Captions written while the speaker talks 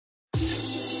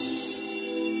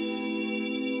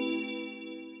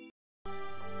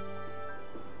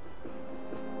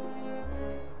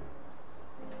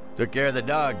Took care of the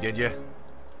dog, did you?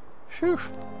 Phew,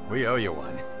 we owe you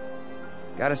one.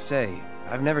 Gotta say,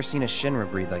 I've never seen a Shinra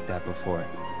breed like that before.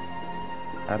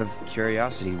 Out of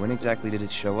curiosity, when exactly did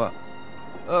it show up?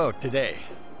 Oh, today.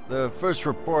 The first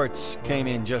reports came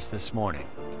in just this morning.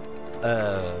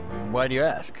 Why do you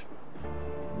ask?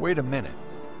 Wait a minute.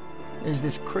 There's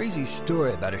this crazy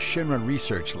story about a Shinra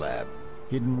research lab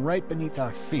hidden right beneath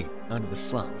our feet under the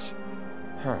slums.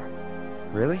 Huh.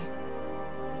 Really?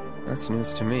 That's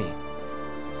news to me.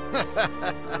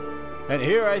 And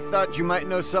here I thought you might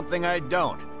know something I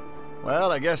don't.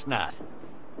 Well, I guess not.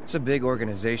 It's a big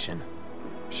organization.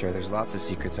 I'm sure there's lots of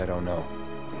secrets I don't know.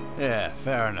 Yeah,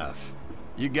 fair enough.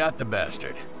 You got the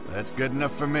bastard. That's good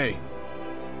enough for me.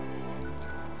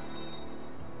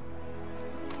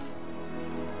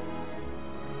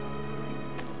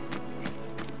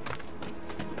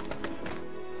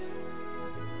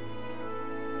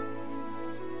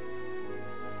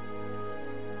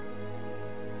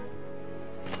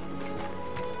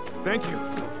 Thank you.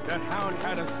 That hound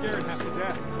had us scared half to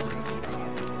death.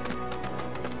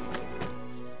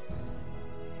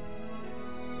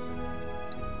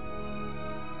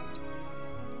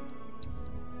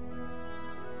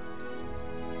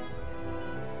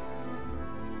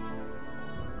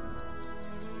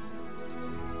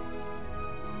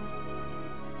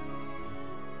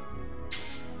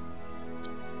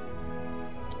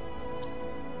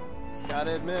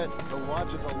 Gotta admit, the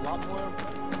watch is a lot more.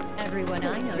 Everyone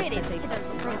I know said they...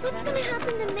 What's gonna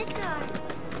happen to Midgar?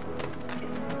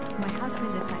 My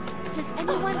husband decided. Does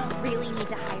anyone really need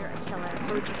to hire a killer?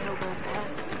 Heard you kill those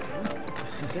pests.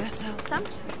 I guess so. Some.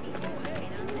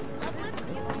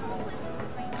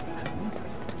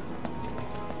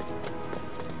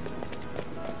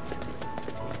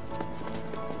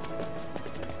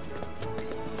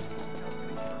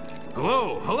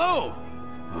 Hello, hello!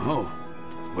 Oh,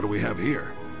 what do we have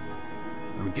here?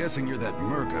 I'm guessing you're that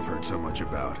merc I've heard so much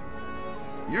about.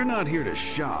 You're not here to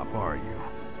shop, are you?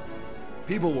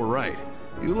 People were right.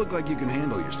 You look like you can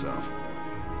handle yourself.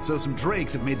 So some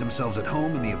drakes have made themselves at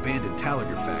home in the abandoned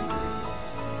Talagar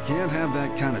factory. Can't have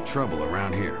that kind of trouble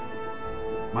around here.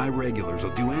 My regulars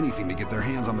will do anything to get their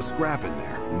hands on the scrap in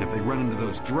there, and if they run into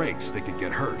those drakes, they could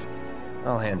get hurt.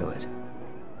 I'll handle it.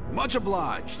 Much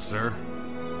obliged, sir.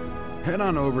 Head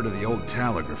on over to the old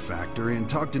Talagar factory and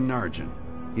talk to Narjan.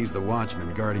 He's the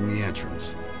watchman guarding the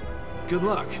entrance. Good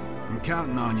luck. I'm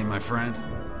counting on you, my friend.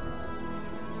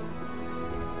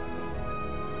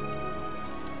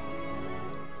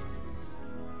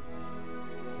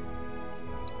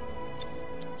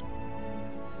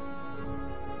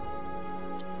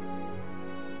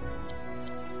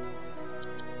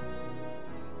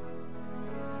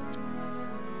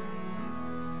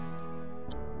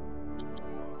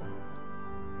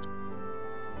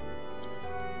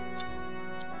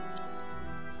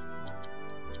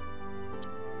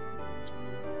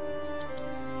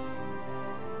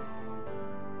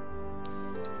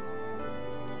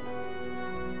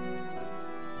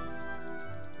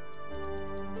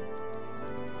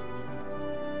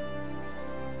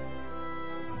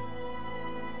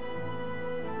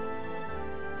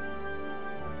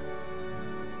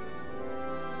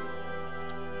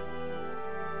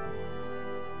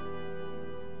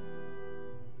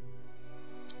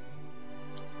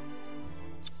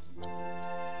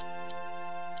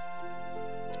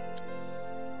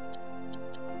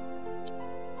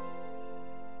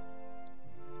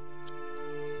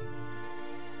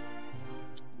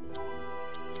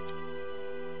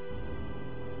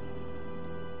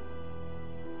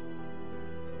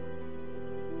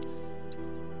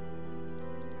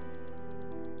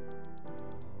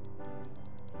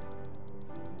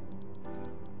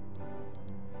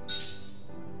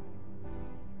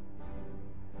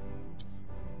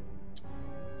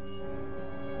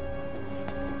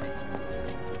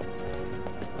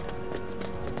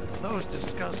 Those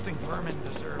disgusting vermin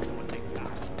deserved what they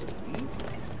got.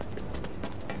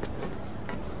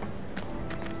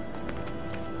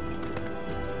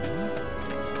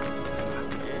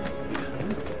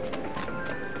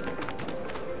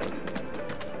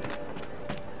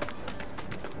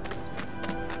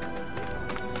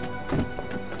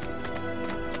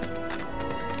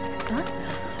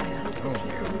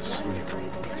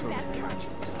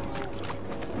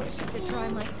 To dry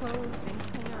my clothes and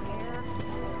cleaner air.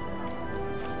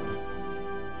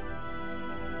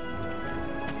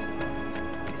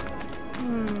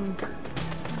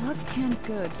 Luck canned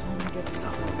goods when I get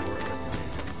something for it.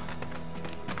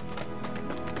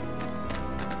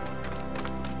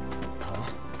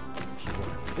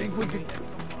 Think we could...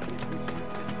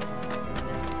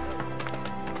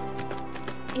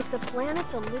 If the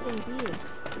planet's a living being,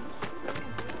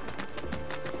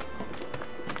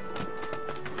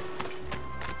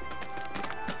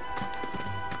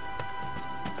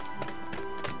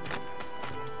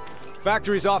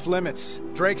 Factory's off limits.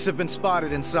 Drakes have been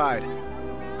spotted inside.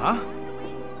 Huh?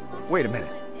 Wait a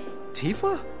minute.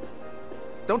 Tifa?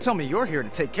 Don't tell me you're here to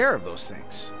take care of those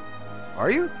things.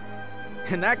 Are you?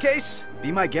 In that case,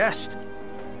 be my guest.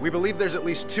 We believe there's at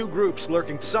least 2 groups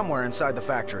lurking somewhere inside the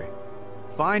factory.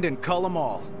 Find and cull them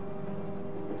all.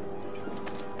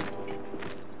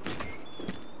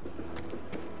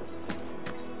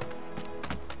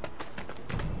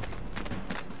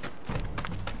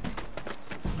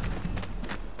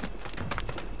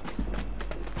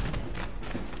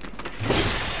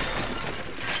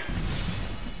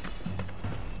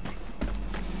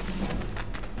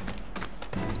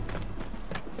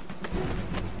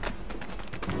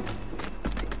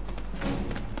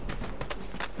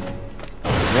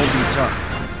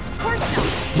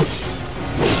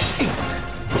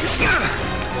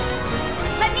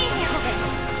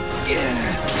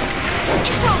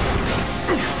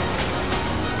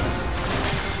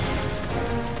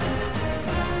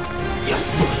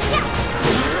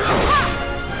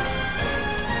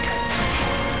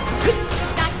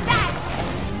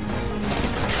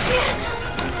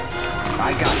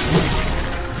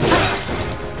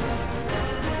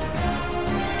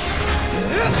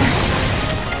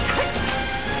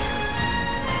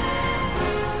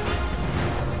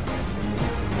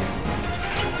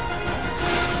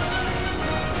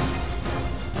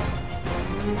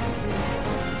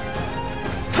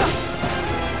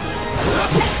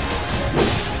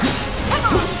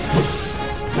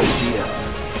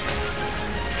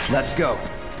 Let's go.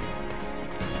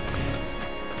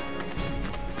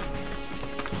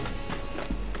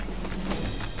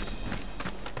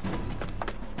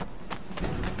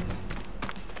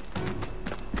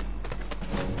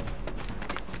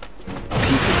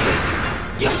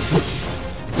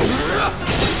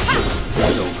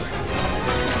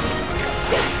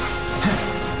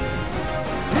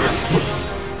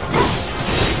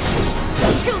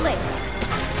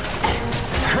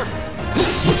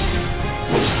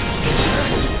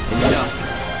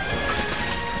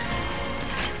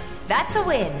 That's a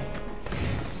win.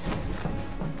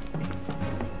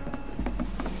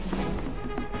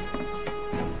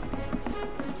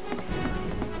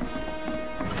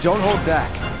 Don't hold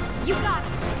back. You got it.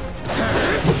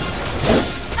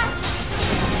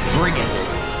 Bring it.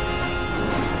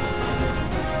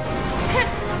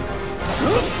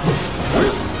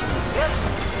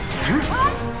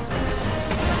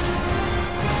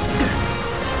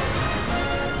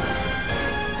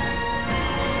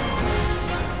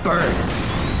 Burn.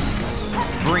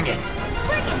 Bring it.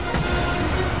 Bring it.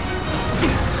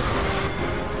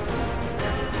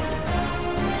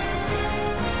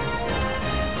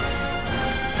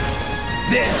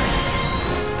 There.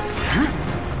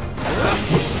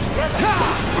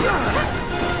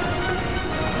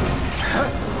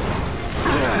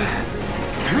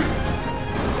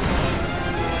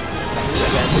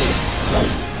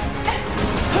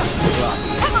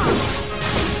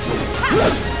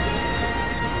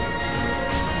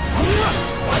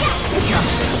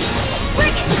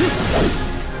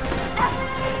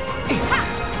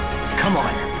 Come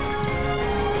on.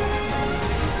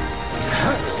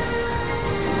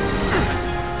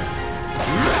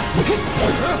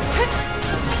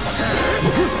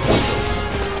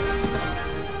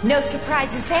 No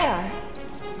surprises there.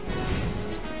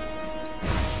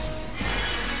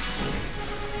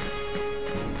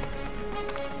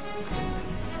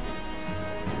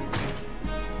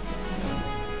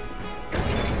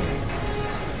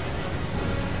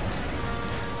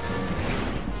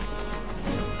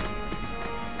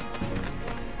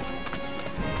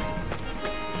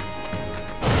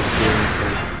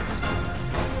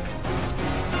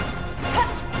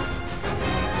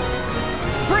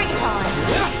 Bring it on.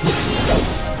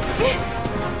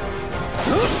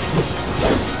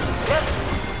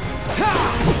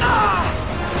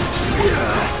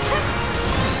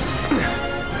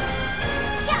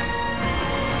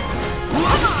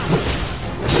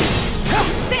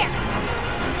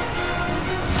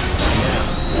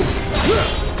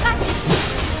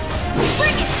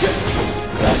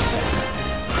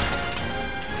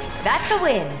 That's a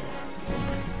win.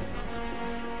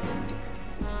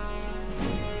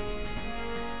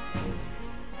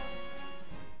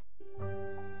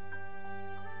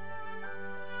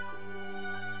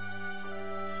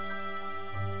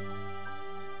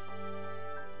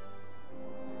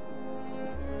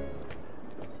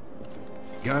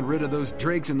 Got rid of those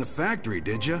drakes in the factory,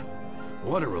 did ya?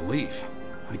 What a relief.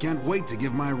 I can't wait to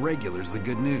give my regulars the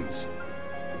good news.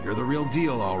 You're the real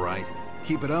deal, all right.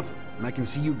 Keep it up, and I can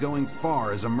see you going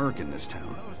far as a merc in this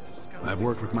town. Those disgusting I've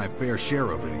worked with my fair share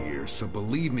over the years, so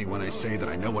believe me when I say that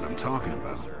I know what I'm talking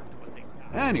about.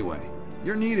 Anyway,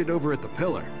 you're needed over at the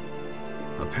Pillar.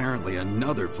 Apparently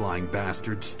another flying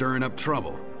bastard stirring up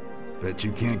trouble. Bet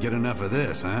you can't get enough of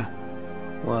this, huh?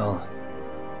 Well...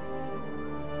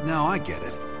 No, I get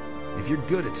it. If you're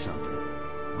good at something,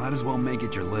 might as well make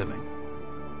it your living.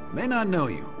 May not know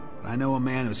you, but I know a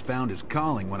man who's found his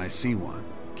calling when I see one.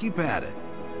 Keep at it.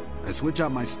 I switch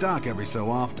out my stock every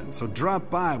so often, so drop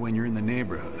by when you're in the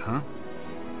neighborhood, huh?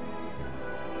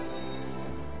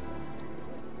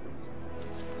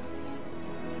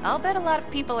 I'll bet a lot of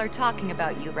people are talking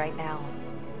about you right now.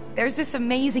 There's this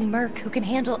amazing merc who can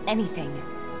handle anything.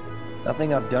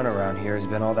 Nothing I've done around here has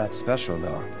been all that special,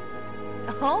 though.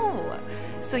 Oh,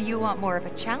 so you want more of a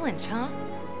challenge, huh?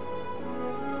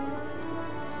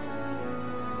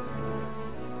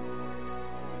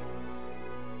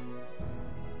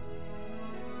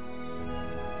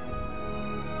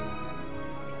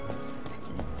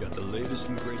 Got the latest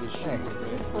and greatest shit. Hey,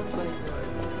 this looks like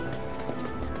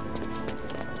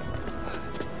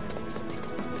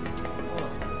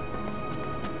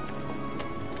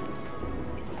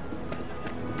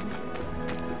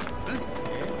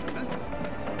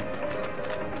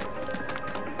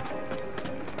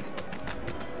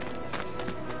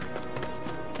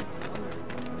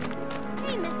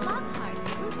Hey, Miss Lockhart.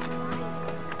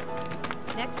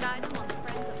 Next item on the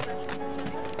Friends of Precious.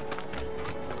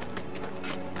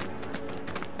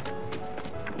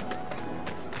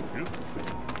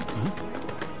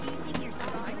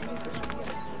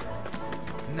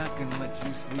 Not gonna let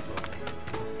you sleep over here.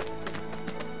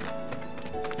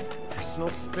 Personal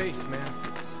space, man.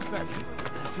 Respect it.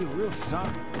 I feel real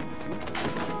sorry.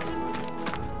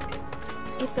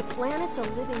 If the planet's a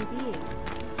living being,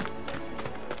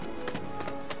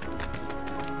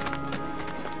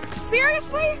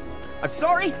 Seriously? I'm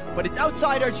sorry, but it's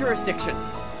outside our jurisdiction.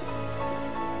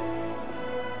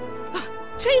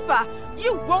 Tifa,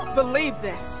 you won't believe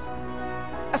this.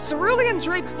 A cerulean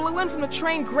drake flew in from the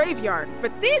train graveyard,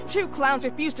 but these two clowns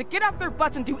refused to get off their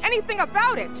butts and do anything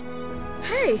about it.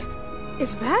 Hey,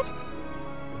 is that?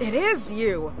 It is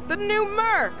you, the new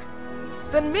merc.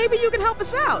 Then maybe you can help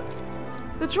us out.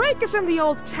 The drake is in the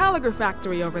old telegraph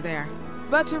factory over there.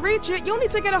 But to reach it, you'll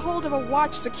need to get a hold of a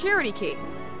watch security key.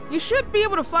 You should be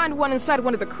able to find one inside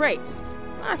one of the crates.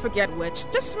 I forget which.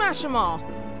 Just smash them all.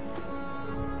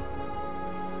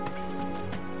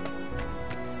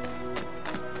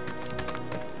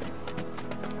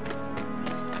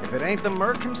 If it ain't the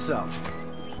merc himself.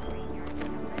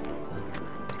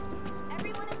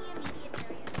 everyone in the immediate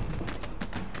area.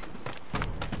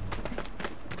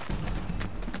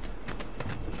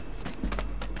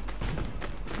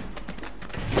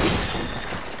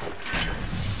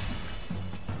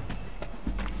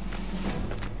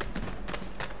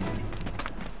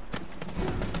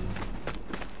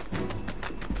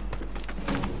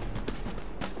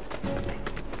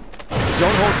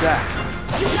 Don't hold back.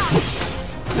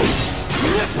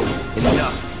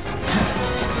 Enough.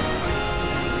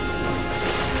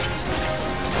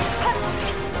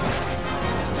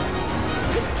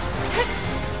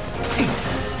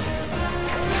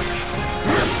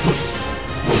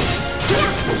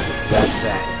 That's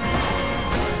that.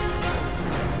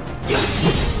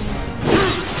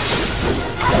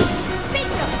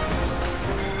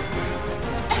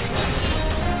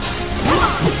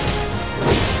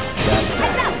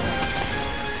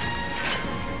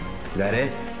 That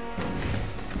it?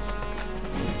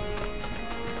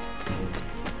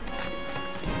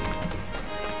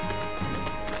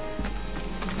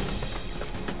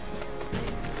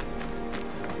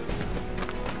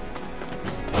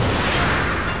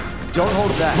 Don't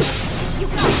hold back. You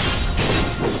got it.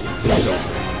 It's over.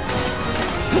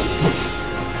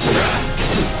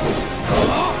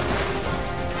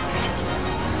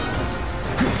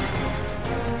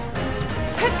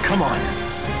 Come on.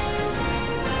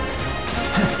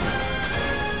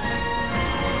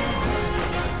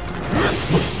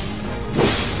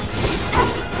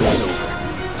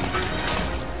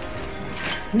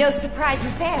 No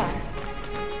surprises there.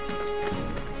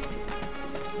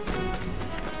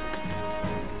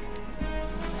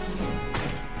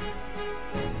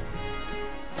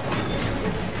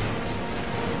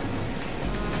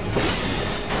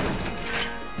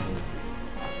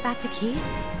 That the key?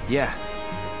 Yeah.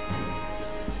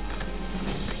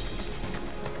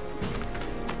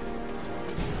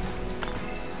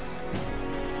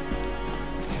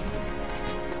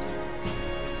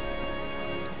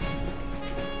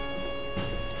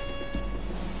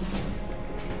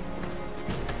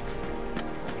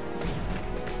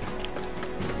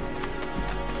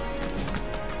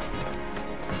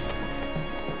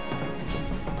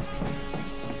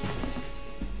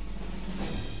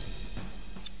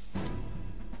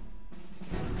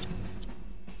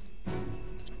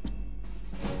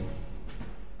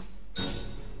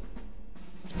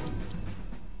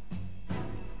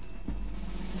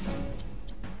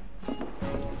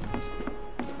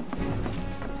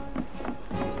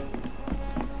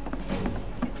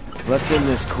 Let's end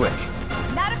this quick.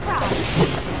 Not a problem.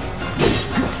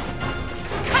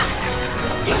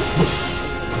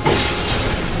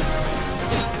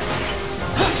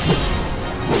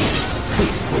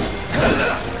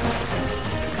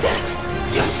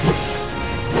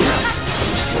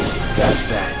 That's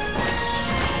that.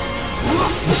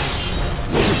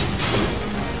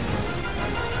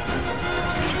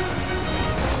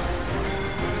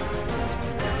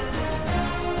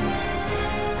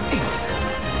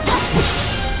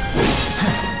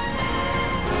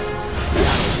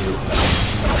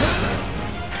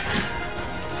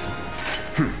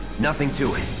 Nothing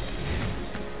to it.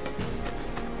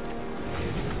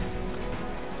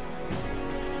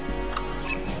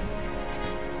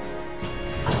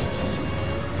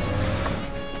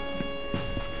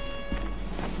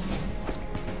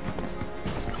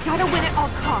 Gotta win at all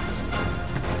costs.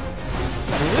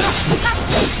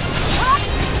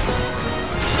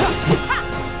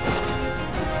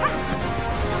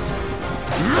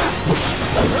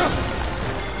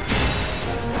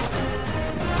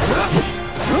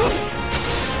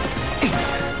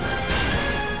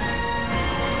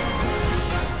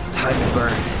 Time to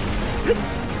burn.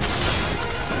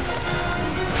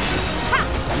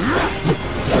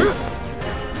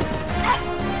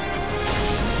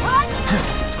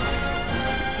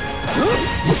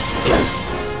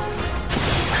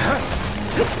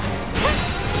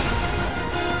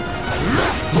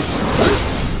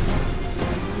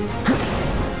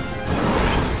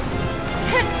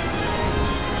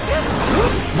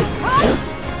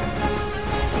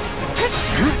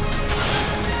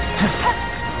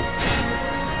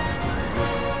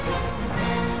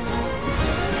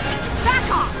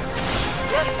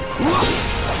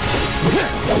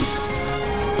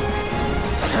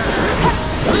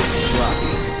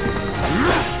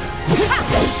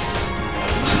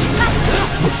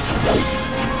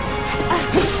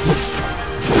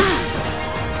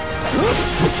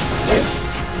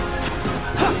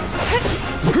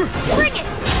 Bring it!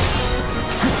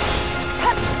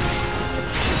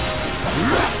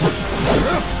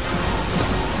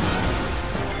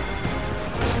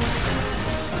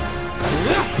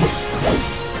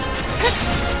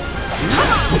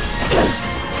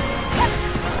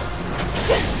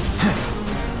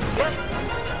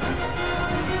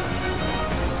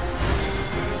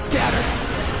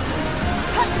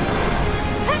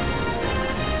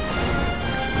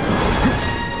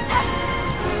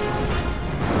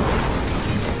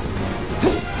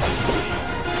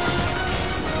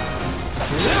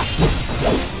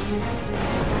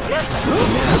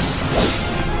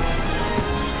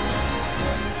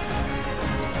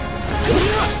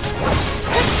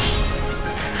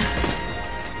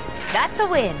 That's a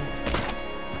win.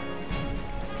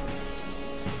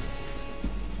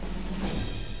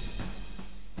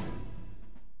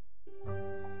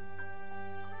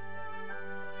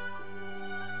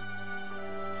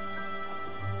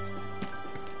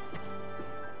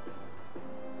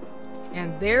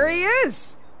 And there he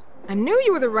is! I knew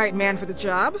you were the right man for the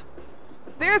job.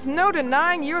 There's no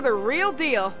denying you're the real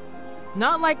deal.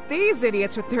 Not like these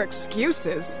idiots with their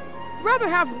excuses. Rather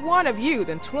have one of you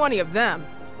than 20 of them.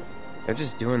 They're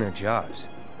just doing their jobs.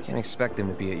 Can't expect them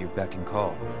to be at your beck and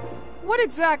call. What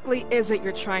exactly is it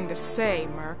you're trying to say,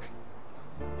 Merc?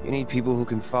 You need people who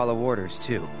can follow orders,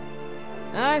 too.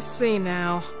 I see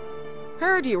now.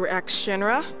 Heard you were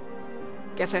ex-Shinra.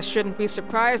 Guess I shouldn't be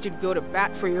surprised you'd go to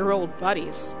bat for your old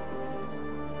buddies.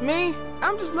 Me,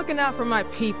 I'm just looking out for my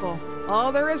people.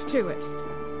 All there is to it.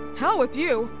 Hell with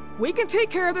you. We can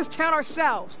take care of this town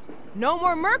ourselves. No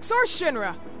more mercs or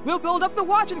Shinra. We'll build up the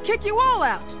watch and kick you all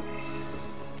out.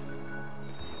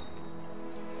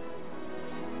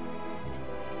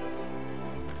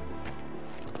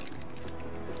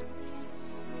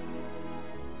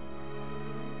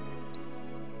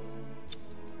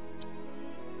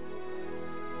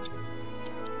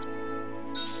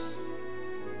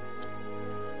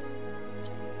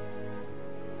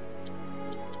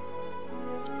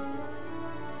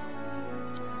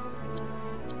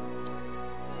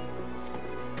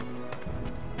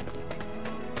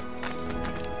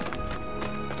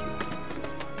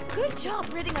 Good job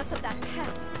ridding us of that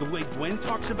pest. The way Gwen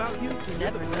talks about you? You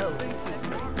never know.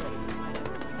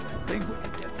 They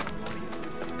wouldn't get somebody.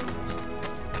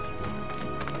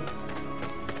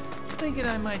 Thinking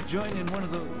I might join in one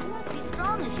of those. Be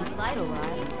strong if you fight a lot.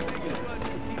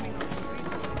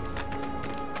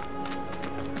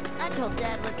 I told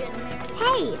Dad we're getting married.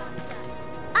 Hey!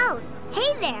 Oh,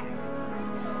 hey there!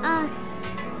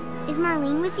 Is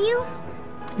Marlene with you?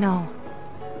 No.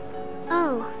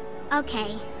 Oh,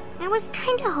 okay. I was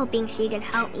kinda hoping she could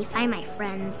help me find my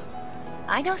friends.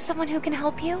 I know someone who can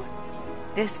help you.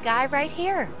 This guy right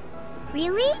here.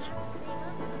 Really?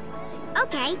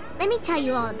 Okay, let me tell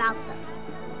you all about them.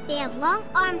 They have long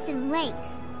arms and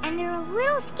legs, and they're a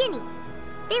little skinny.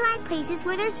 They like places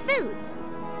where there's food,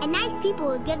 and nice people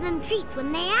will give them treats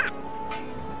when they ask.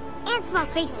 And small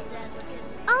spaces.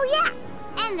 Oh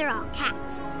yeah, and they're all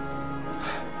cats.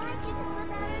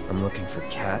 I'm looking for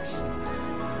cats?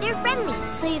 They're friendly,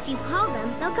 so if you call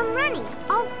them, they'll come running.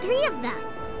 All 3 of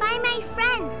them. Find my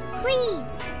friends,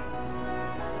 please.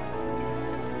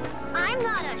 I'm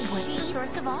not a What's sheep. the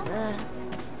source of all?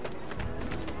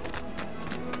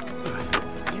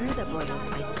 You're the boy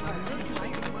who fights for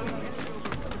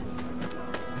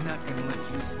I'm not gonna let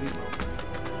you sleep.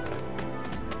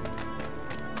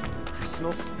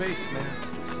 Personal space, man.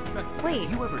 Respect. Wait,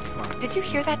 If you ever tried did you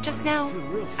hear that just now?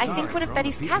 I think one of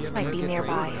Betty's cats might be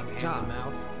nearby.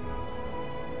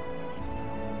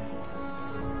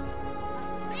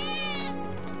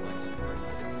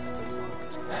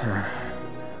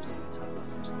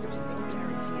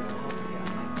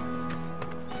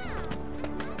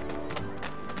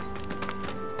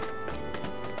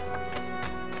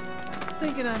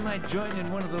 Thinking I might join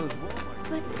in one of those Walmart.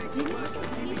 But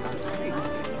didn't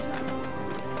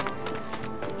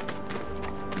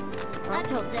I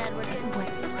told Dad we're good.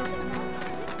 What's the source of all?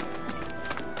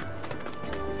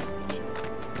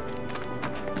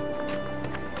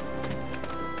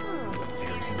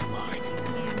 Fears in the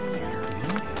mind.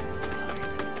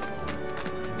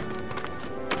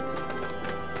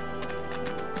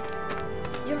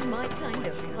 You're my kind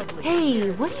of public.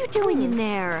 Hey, what are you doing in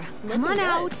there? Come on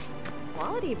out.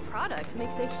 Quality product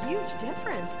makes a huge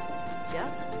difference.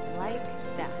 Just like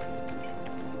that.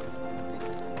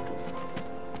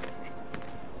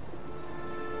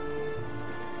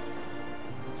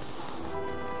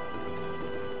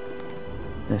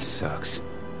 This sucks.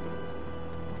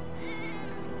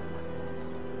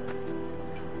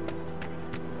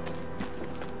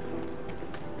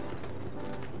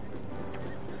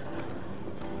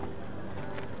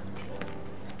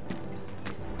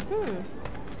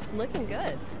 Looking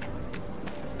good.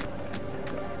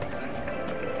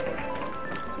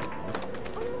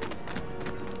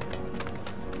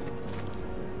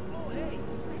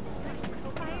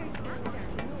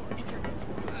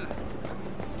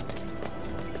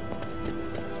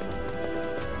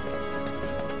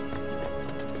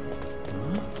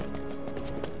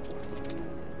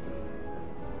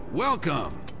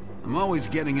 Welcome! I'm always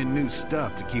getting in new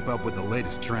stuff to keep up with the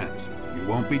latest trends. You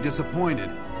won't be disappointed.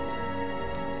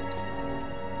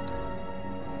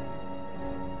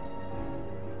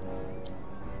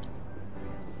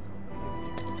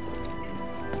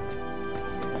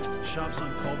 Shops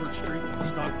on Culvert Street,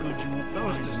 stock goods you won't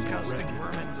Those find in your disgusting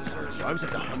regular- vermin deserve. So I was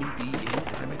at the Honey Bee Inn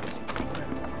and I met this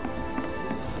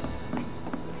incredible.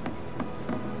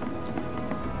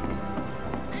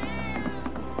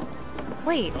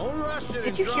 Wait, Don't rush it did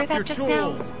and you drop hear that your just now?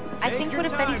 tools. I Take think your one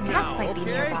of Betty's time cats now, might be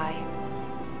okay? nearby.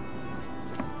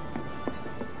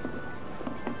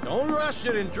 Don't rush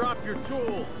it and drop your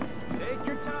tools. Take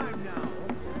your time now.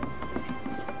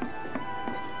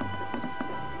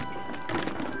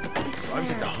 So I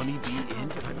was at the Honey Bee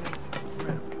Inn and I met this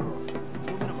incredible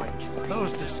girl. Woman of my dreams.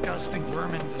 Those disgusting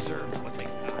vermin deserved what they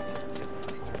got.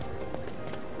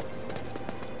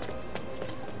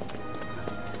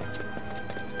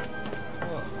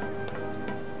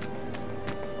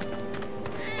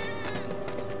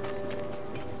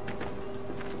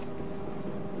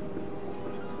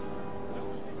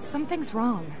 Something's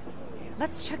wrong.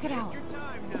 Let's check it out.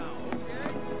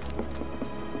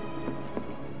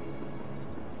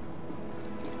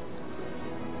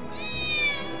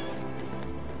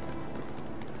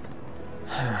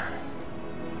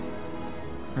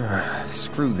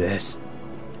 Screw this.